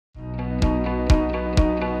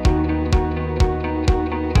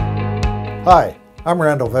Hi, I'm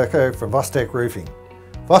Randall Verco from Vostek Roofing.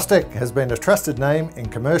 Vostek has been a trusted name in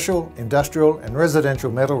commercial, industrial and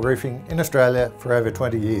residential metal roofing in Australia for over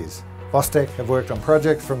 20 years. Vostek have worked on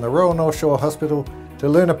projects from the Royal North Shore Hospital to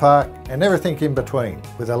Luna Park and everything in between,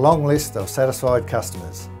 with a long list of satisfied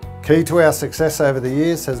customers. Key to our success over the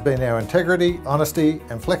years has been our integrity, honesty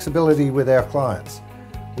and flexibility with our clients.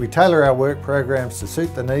 We tailor our work programs to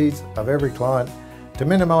suit the needs of every client to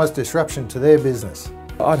minimise disruption to their business.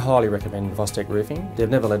 I'd highly recommend Vostek Roofing. They've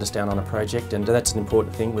never let us down on a project, and that's an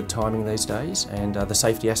important thing with timing these days, and the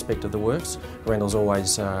safety aspect of the works. Randall's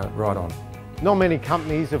always right on. Not many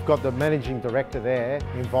companies have got the managing director there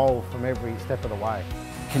involved from every step of the way.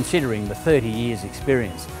 Considering the 30 years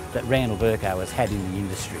experience that Randall Verco has had in the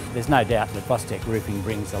industry, there's no doubt that Vostek Roofing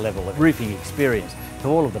brings a level of roofing experience to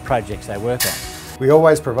all of the projects they work on. We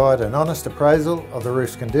always provide an honest appraisal of the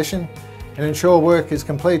roof's condition and ensure work is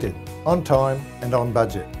completed on time and on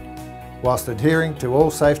budget, whilst adhering to all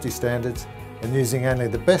safety standards and using only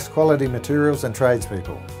the best quality materials and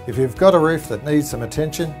tradespeople. If you've got a roof that needs some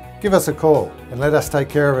attention, give us a call and let us take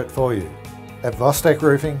care of it for you. At Vostek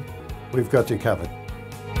Roofing, we've got you covered.